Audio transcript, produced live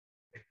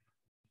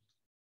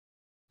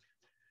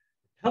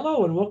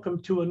Hello and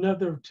welcome to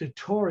another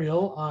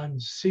tutorial on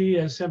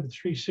CSM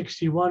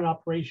 361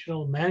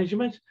 Operational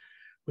Management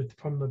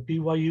from the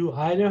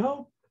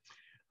BYU-Idaho.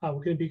 We're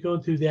going to be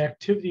going through the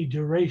activity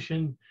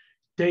duration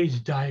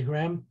days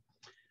diagram.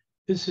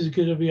 This is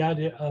going to be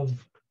idea of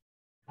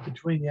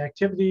between the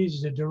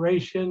activities, the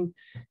duration,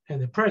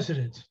 and the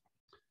precedence.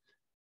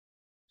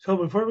 So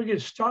before we get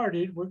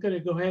started, we're going to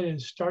go ahead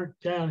and start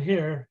down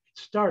here.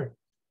 Start.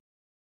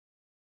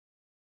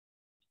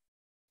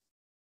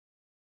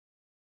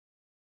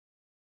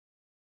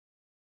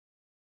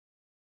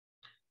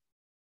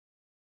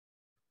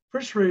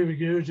 First, we're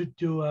going to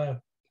do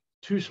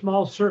two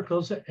small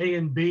circles, A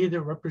and B, that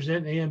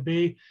represent A and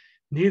B.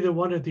 Neither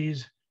one of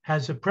these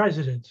has a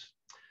precedence.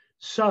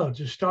 So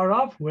to start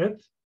off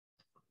with,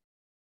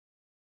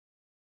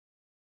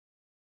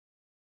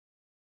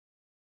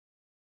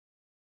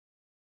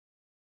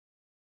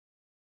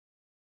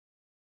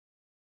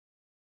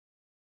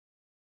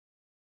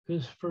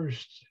 this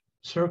first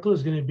circle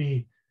is going to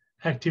be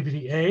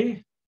activity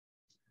A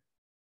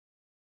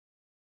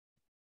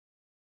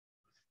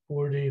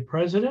for the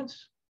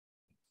precedence.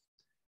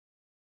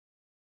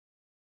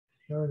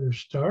 Here to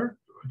start,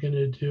 we're going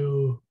to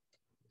do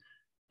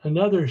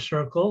another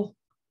circle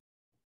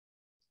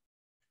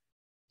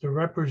that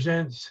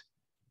represents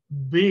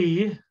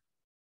B.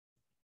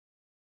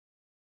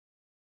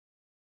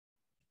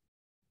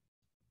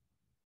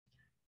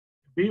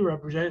 B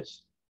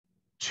represents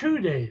 2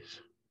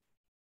 days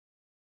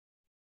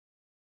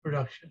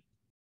production.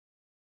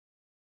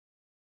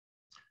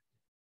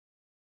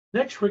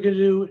 Next, we're going to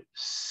do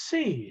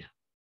C.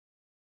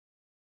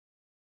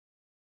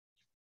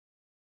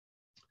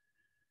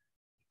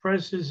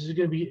 Precedence is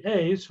going to be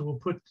A, so we'll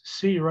put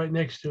C right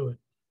next to it.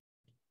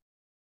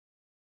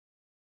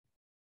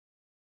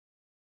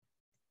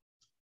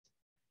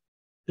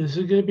 This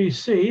is going to be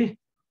C,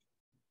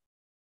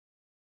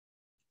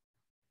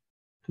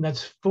 and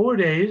that's 4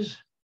 days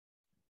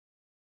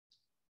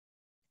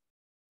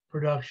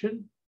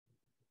production.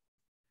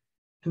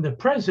 And the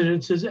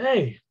precedence is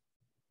A.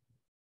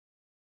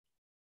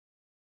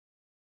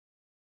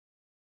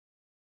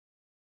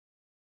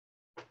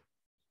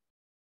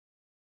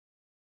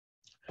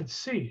 That's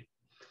C.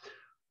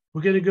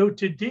 We're going to go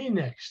to D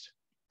next.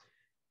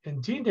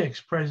 And D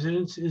next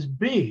precedence is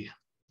B.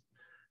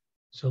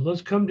 So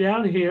let's come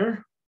down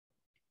here.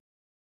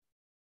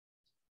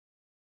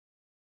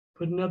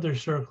 Put another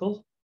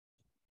circle.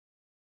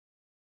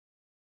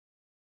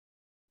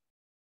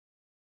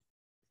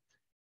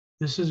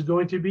 This is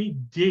going to be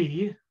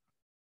D.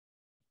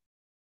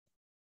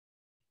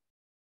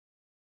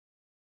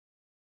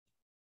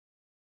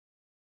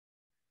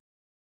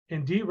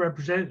 And D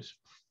represents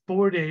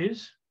 4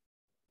 days.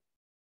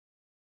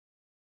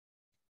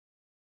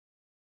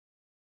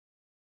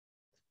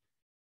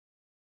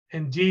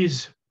 And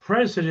D's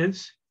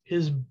precedence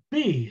is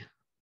B.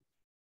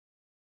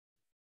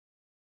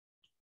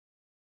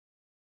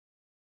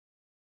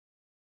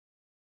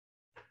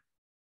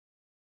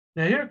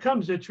 Now here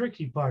comes the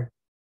tricky part.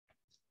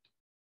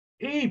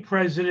 E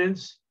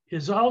precedence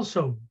is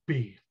also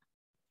B.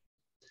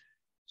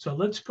 So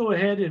let's go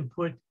ahead and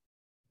put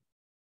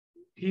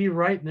E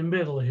right in the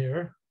middle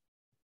here.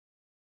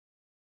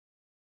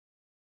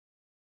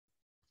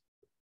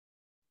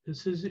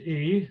 This is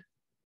E.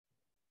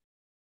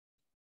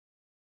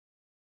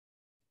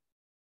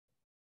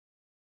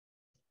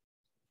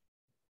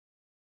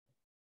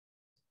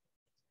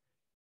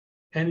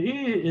 And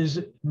E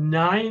is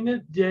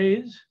 9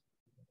 days.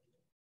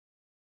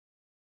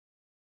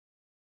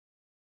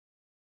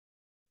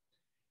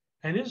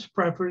 And his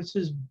preference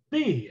is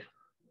B.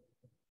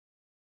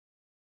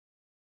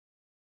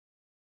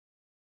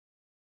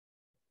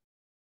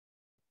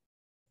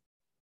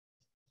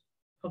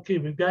 Okay,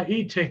 we've got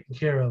E taken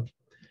care of.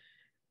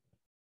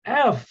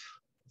 F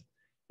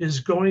is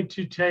going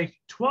to take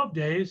 12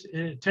 days,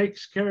 and it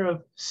takes care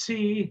of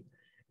C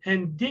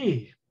and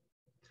D.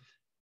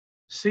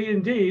 C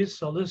and D,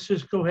 so let's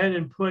just go ahead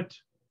and put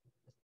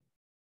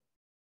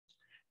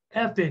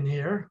F in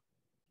here.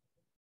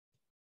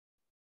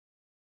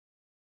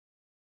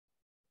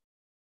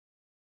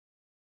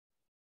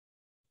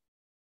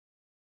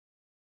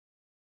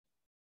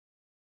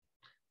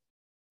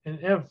 And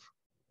F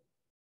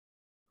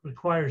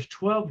requires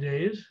 12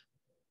 days.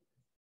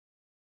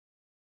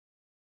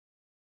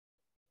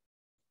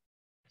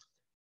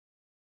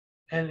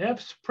 And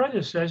F's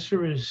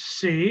predecessor is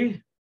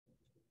C.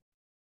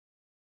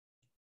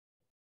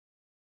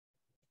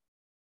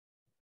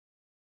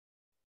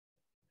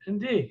 And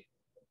D.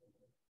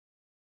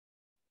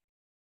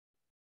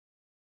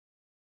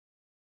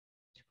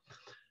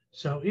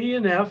 So E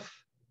and F,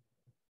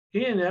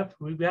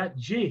 we've got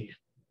G.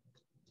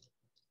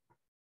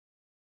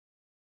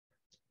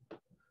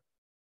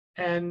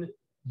 And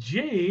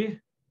G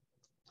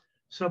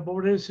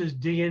subordinates is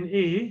D and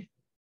E.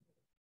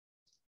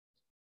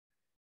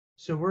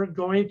 So we're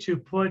going to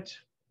put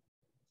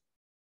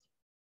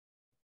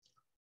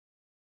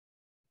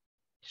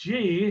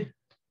G,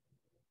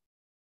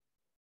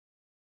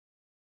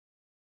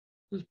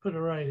 let's put it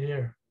right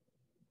here.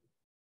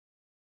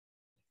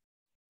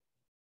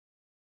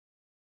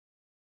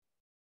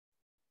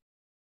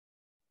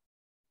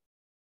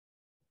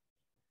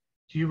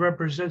 G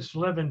represents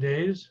 11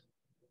 days.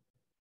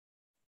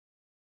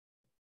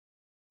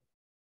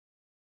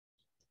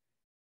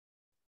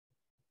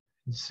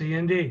 And C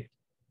and D.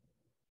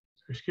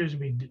 Excuse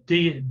me,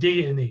 D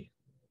and E.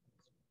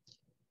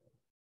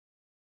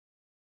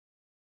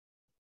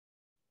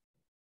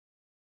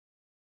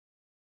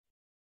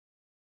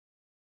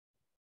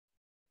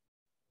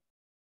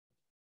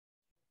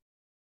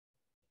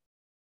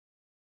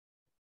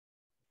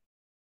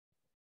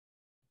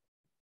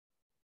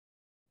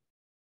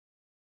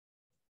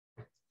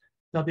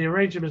 Now the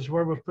arrangement is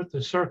where we'll put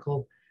the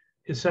circle.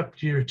 It's up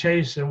to your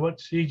taste and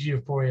what's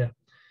easier for you.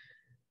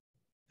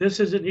 This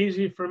isn't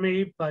easy for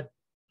me, but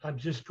I'm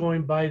just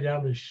going by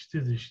down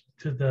to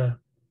the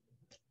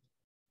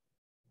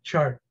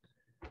chart.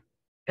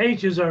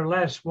 H is our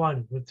last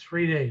one with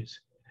 3 days.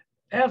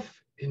 F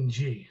and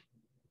G.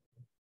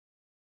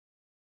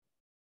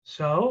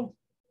 So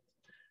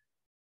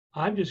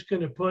I'm just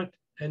going to put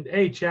an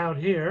H out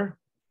here.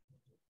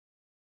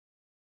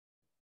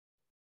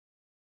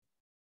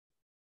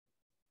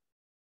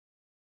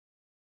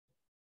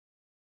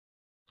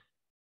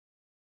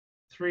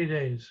 Three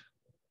days.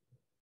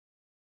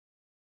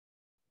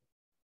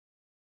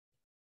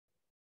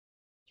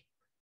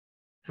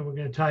 And we're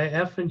going to tie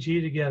F and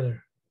G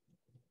together.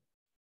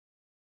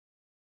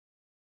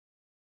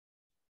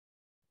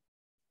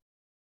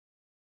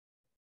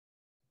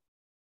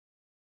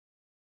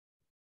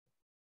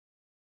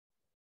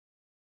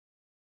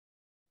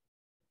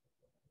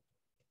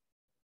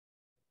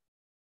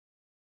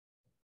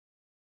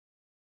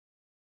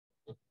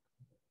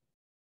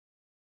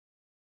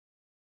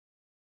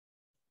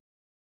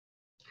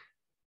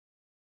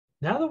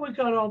 Now that we've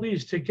got all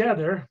these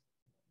together,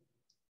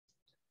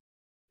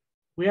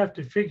 we have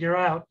to figure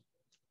out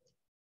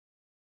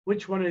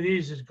which one of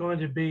these is going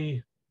to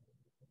be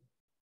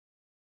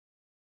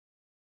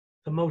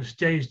the most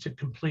days to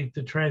complete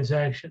the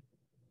transaction.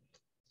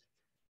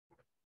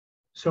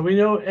 So we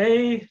know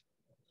A,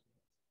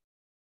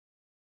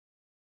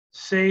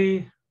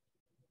 C,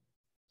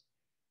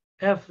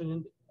 F,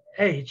 and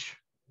H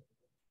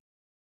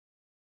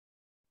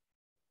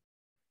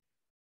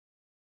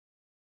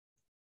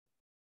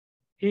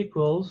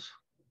equals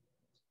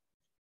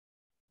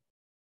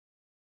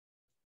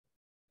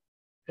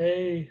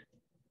A,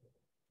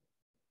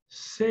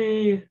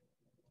 C,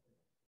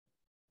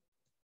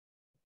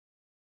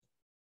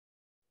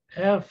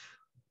 F,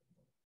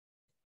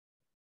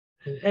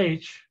 and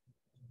H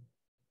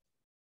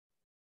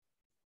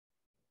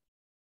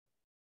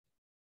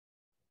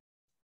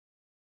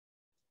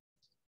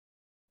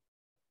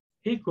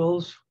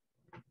equals,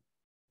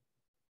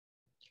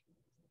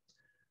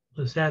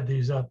 let's add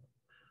these up.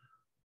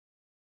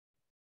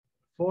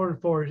 4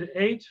 and 4 is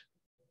 8,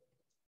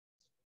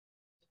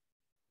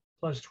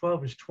 plus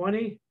 12 is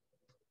 20,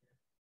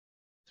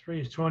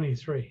 3 is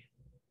 23.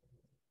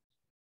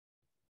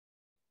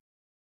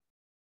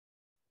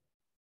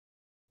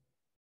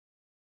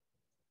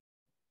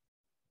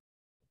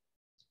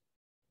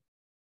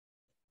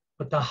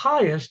 But the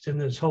highest in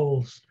this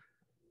whole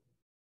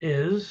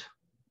is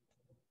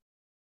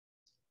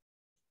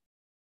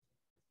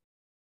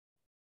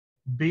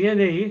B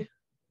and E,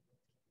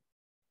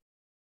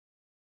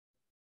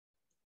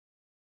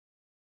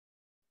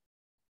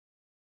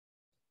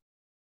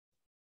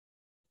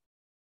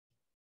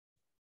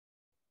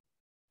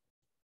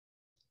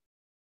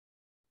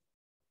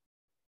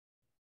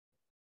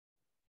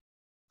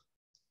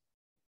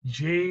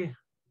 G,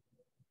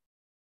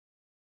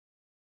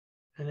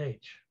 and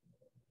H.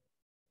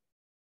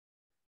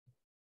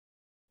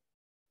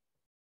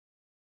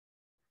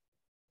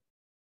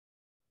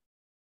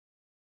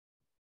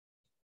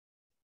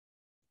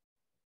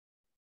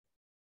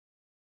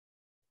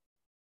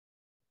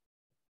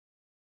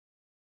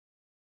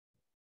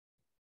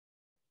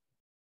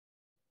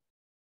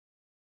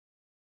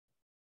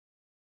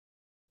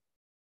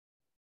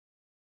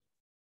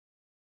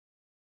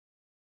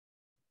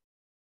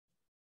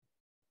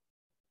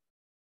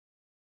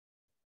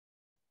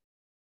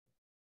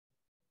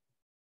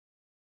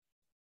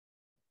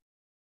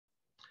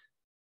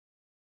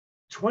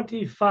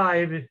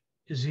 $25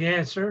 is the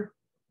answer.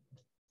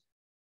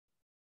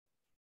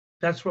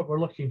 That's what we're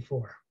looking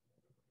for.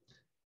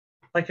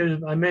 Like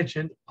I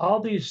mentioned, all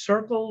these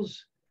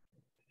circles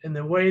and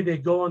the way they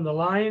go on the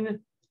line,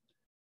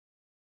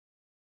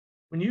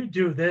 when you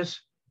do this,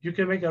 you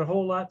can make it a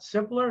whole lot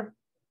simpler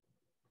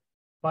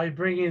by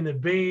bringing the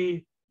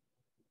B,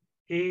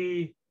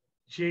 E,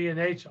 G, and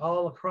H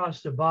all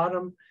across the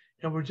bottom.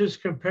 And we're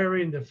just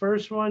comparing the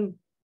first one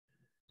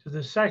to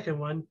the second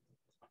one.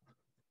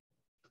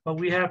 But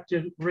we have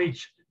to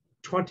reach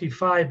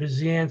 25 is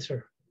the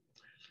answer.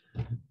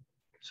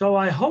 So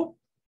I hope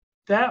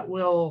that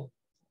will,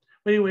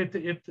 anyway,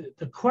 if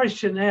the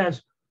question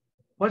asks,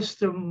 what's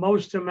the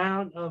most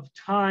amount of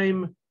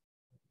time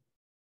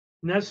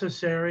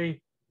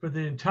necessary for the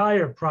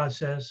entire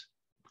process?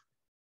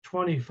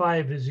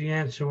 25 is the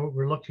answer, what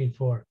we're looking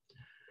for.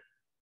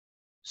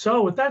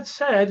 So with that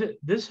said,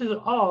 this is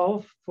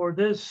all for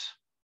this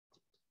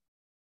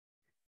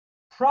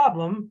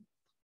problem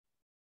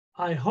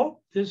I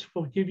hope this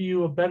will give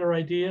you a better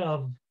idea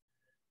of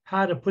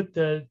how to put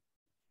the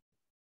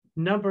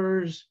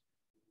numbers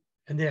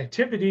and the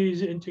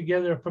activities in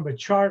together from a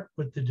chart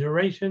with the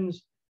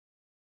durations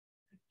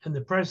and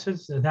the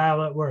precedents and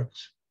how it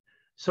works.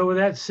 So with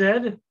that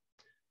said,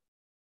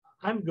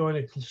 I'm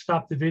going to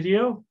stop the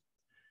video,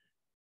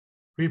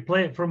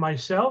 replay it for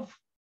myself,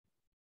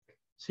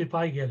 see if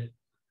I get it.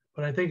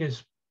 But I think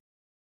it's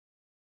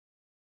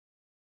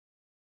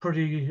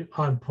pretty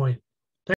on point.